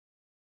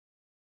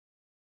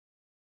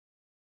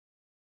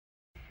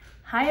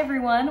Hi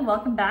everyone,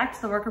 welcome back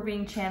to the Worker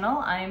Being channel.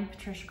 I'm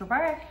Patricia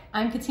Grabarek.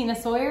 I'm Katina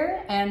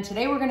Sawyer, and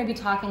today we're going to be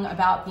talking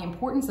about the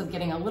importance of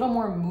getting a little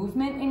more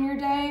movement in your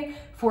day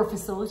for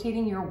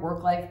facilitating your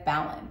work-life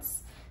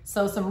balance.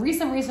 So some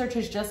recent research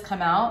has just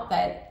come out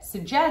that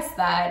suggests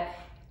that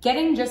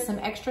getting just some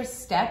extra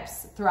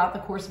steps throughout the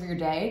course of your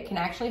day can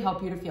actually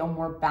help you to feel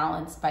more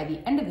balanced by the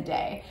end of the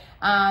day.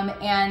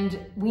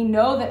 And we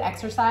know that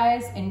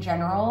exercise in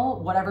general,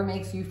 whatever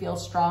makes you feel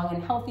strong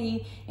and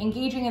healthy,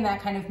 engaging in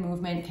that kind of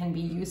movement can be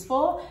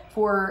useful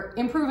for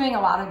improving a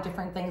lot of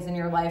different things in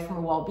your life from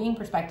a well-being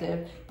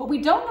perspective. But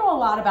we don't know a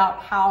lot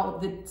about how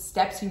the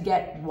steps you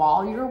get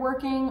while you're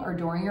working or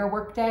during your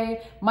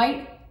workday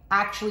might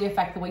actually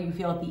affect the way you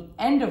feel at the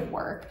end of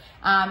work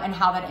and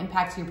how that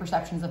impacts your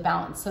perceptions of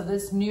balance. So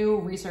this new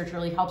research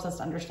really helps us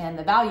to understand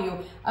the value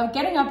of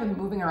getting up and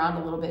moving around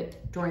a little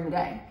bit during the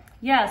day.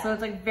 Yeah, so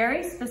it's like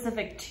very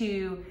specific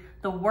to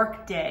the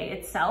work day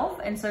itself.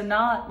 And so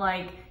not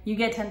like you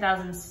get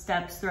 10,000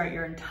 steps throughout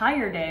your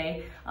entire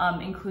day,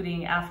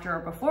 including after or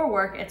before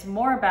work. It's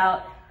more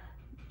about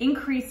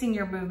increasing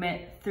your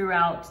movement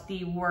throughout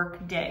the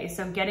work day.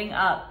 So getting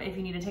up, if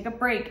you need to take a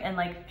break and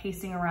like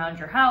pacing around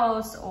your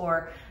house,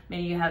 or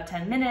maybe you have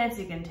 10 minutes,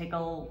 you can take a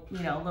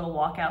little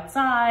walk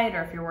outside,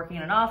 or if you're working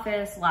in an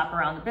office, lap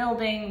around the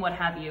building, what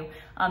have you.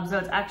 So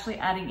it's actually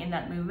adding in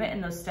that movement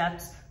and those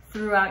steps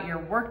throughout your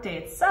workday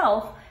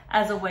itself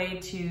as a way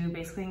to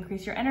basically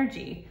increase your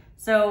energy.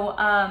 So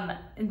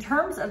in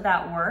terms of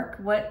that work,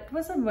 what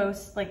was the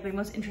most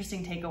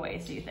interesting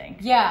takeaways, do you think?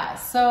 Yeah,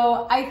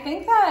 so I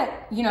think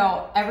that,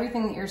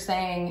 everything that you're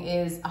saying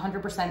is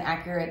 100%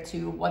 accurate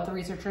to what the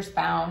researchers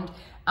found.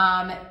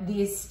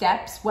 These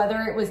steps, whether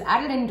it was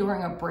added in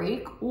during a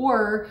break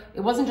or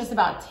it wasn't just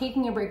about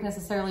taking a break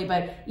necessarily,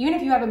 but even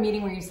if you have a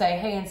meeting where you say,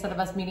 hey, instead of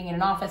us meeting in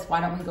an office,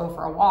 why don't we go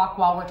for a walk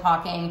while we're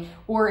talking?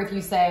 Or if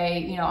you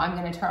say, I'm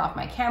gonna turn off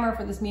my camera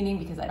for this meeting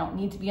because I don't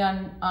need to be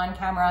on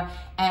camera,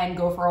 and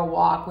go for a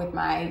walk with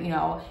my,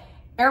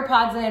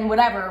 AirPods in,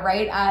 whatever,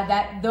 right?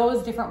 That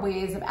those different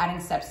ways of adding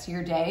steps to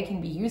your day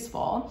can be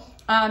useful.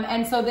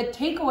 And so the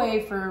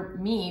takeaway for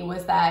me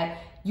was that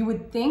you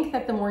would think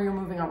that the more you're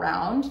moving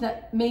around,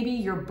 that maybe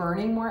you're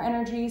burning more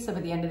energy, so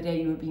at the end of the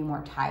day you would be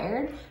more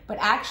tired, but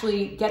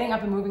actually getting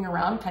up and moving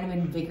around kind of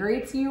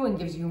invigorates you and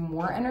gives you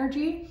more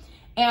energy.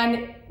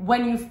 And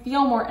when you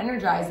feel more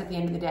energized at the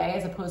end of the day,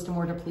 as opposed to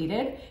more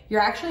depleted,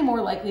 you're actually more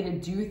likely to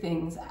do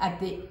things at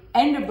the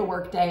end of the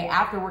workday,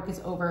 after work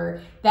is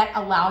over, that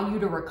allow you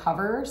to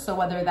recover. So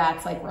whether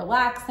that's like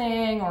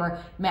relaxing or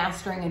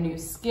mastering a new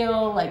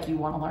skill, like you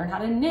want to learn how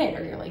to knit,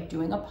 or you're like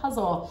doing a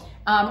puzzle,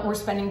 or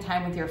spending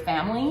time with your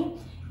family,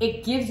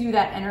 it gives you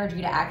that energy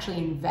to actually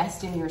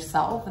invest in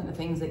yourself and the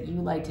things that you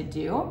like to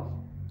do.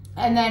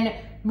 And then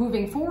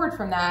moving forward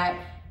from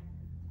that,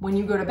 when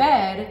you go to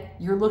bed,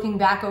 you're looking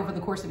back over the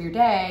course of your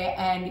day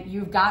and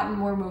you've gotten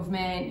more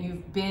movement,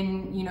 you've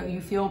been, you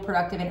feel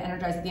productive and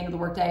energized at the end of the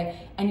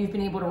workday, and you've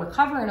been able to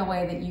recover in a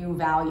way that you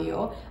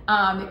value.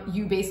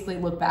 You basically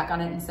look back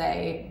on it and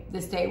say,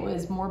 this day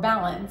was more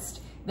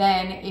balanced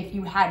than if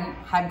you hadn't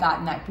had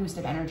gotten that boost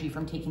of energy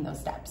from taking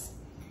those steps.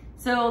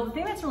 So the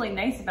thing that's really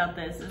nice about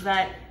this is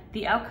that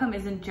the outcome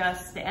isn't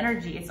just the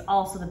energy, it's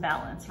also the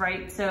balance,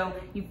 right? So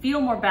you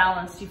feel more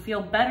balanced, you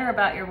feel better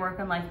about your work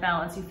and life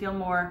balance, you feel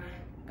more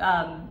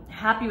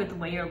happy with the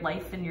way your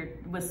life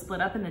was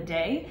split up in the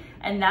day.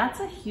 And that's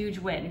a huge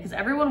win, because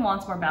everyone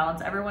wants more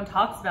balance. Everyone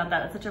talks about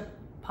that. It's such a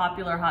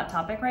popular hot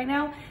topic right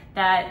now,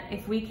 that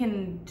if we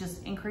can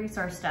just increase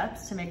our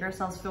steps to make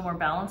ourselves feel more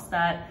balanced,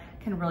 that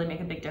can really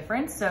make a big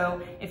difference.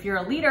 So if you're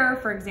a leader,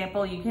 for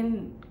example, you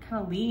can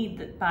kind of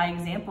lead by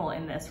example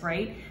in this,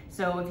 right?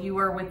 So if you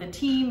are with a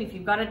team, if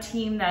you've got a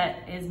team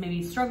that is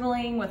maybe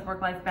struggling with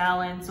work-life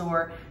balance,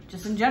 or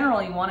just in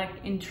general, you want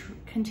to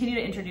continue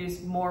to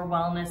introduce more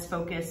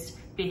wellness-focused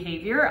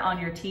behavior on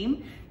your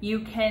team, you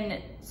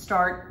can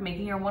start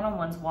making your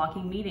one-on-ones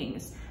walking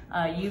meetings.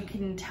 You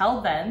can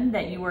tell them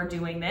that you are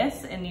doing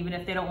this, and even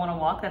if they don't want to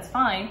walk, that's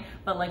fine,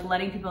 but like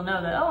letting people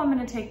know that, oh, I'm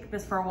going to take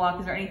this for a walk.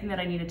 Is there anything that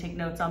I need to take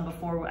notes on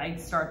before I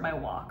start my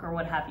walk, or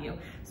what have you?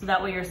 So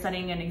that way you're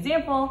setting an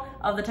example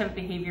of the type of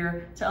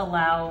behavior to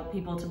allow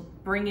people to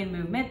bring in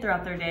movement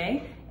throughout their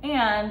day.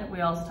 And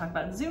we also talk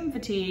about Zoom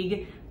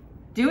fatigue.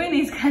 Doing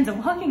these kinds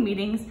of walking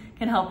meetings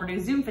can help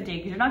reduce Zoom fatigue,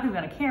 because you're not going to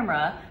be on a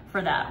camera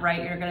for that,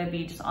 right? You're going to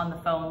be just on the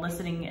phone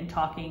listening and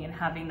talking and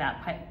having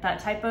that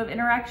type of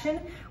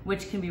interaction,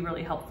 which can be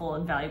really helpful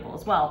and valuable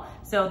as well.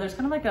 So there's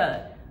kind of like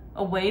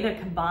a way to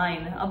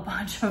combine a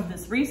bunch of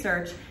this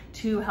research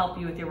to help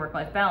you with your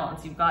work-life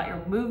balance. You've got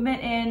your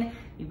movement in,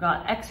 you've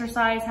got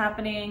exercise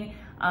happening,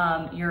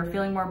 you're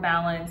feeling more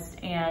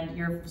balanced, and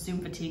your Zoom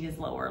fatigue is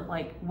lower.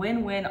 Like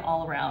win-win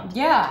all around.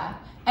 Yeah.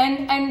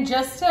 And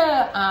just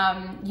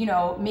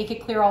to, make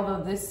it clear,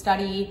 although this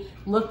study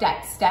looked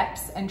at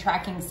steps and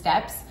tracking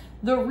steps,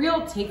 the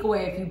real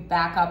takeaway, if you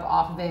back up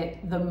off of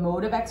it, the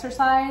mode of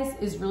exercise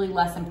is really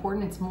less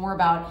important. It's more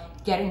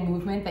about getting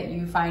movement that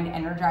you find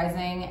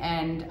energizing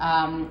and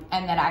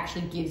that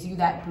actually gives you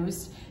that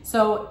boost.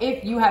 So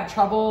if you have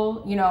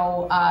trouble, you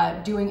know,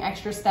 doing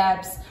extra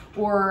steps,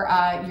 or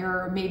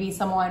you're maybe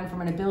someone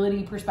from an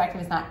ability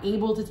perspective is not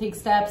able to take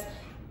steps,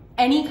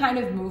 any kind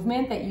of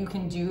movement that you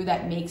can do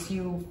that makes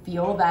you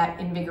feel that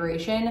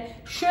invigoration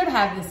should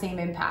have the same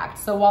impact.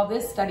 So while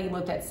this study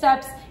looked at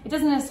steps, it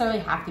doesn't necessarily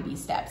have to be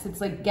steps.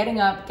 It's like getting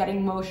up,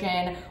 getting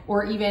motion,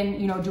 or even,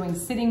 you know, doing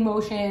sitting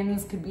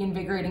motions could be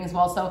invigorating as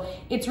well. So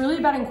it's really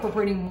about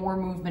incorporating more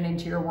movement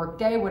into your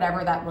workday,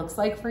 whatever that looks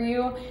like for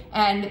you.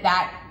 And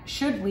that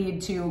should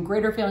lead to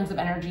greater feelings of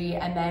energy,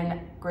 and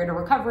then greater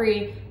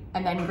recovery,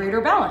 and then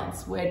greater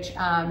balance, which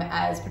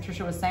as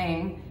Patricia was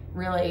saying,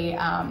 really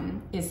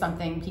is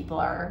something people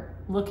are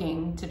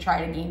looking to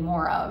try to gain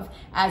more of,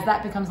 as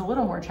that becomes a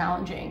little more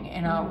challenging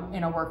in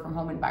a work from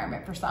home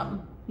environment for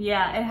some.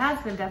 Yeah, it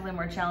has been definitely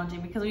more challenging,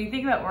 because when you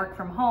think about work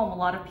from home, a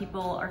lot of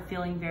people are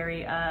feeling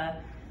very,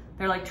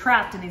 they're like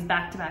trapped in these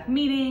back-to-back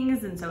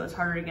meetings, and so it's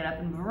harder to get up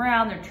and move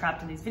around. They're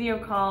trapped in these video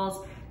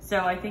calls.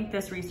 So I think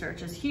this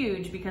research is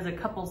huge, because it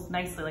couples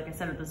nicely, like I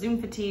said, with the Zoom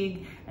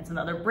fatigue and some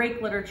other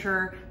break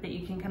literature, that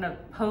you can kind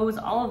of pose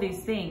all of these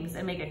things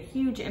and make a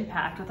huge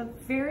impact with a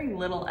very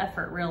little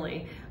effort,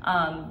 really.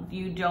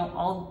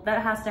 All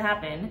that has to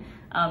happen,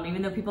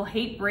 even though people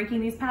hate breaking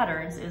these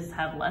patterns, is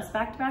have less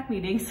back-to-back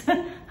meetings,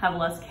 have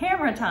less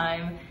camera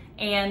time,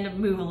 and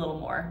move a little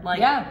more.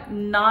 Like,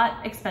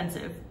 not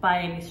expensive by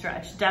any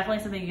stretch.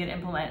 Definitely something you can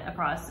implement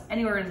across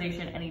any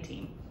organization, any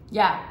team.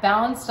 Yeah,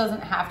 balance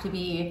doesn't have to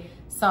be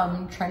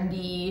some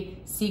trendy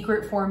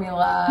secret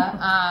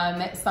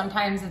formula.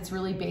 Sometimes it's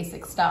really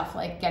basic stuff,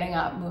 like getting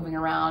up, moving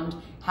around,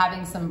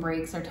 having some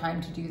breaks or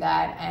time to do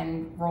that,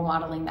 and role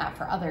modeling that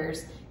for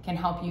others can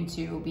help you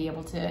to be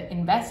able to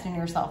invest in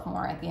yourself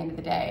more at the end of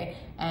the day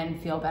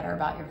and feel better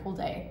about your whole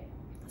day.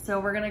 So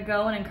we're gonna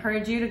go and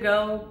encourage you to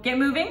go get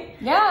moving.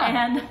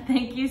 Yeah. And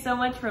thank you so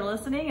much for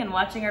listening and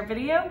watching our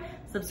video.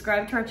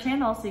 Subscribe to our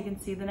channel so you can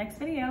see the next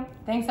video.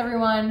 Thanks,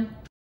 everyone.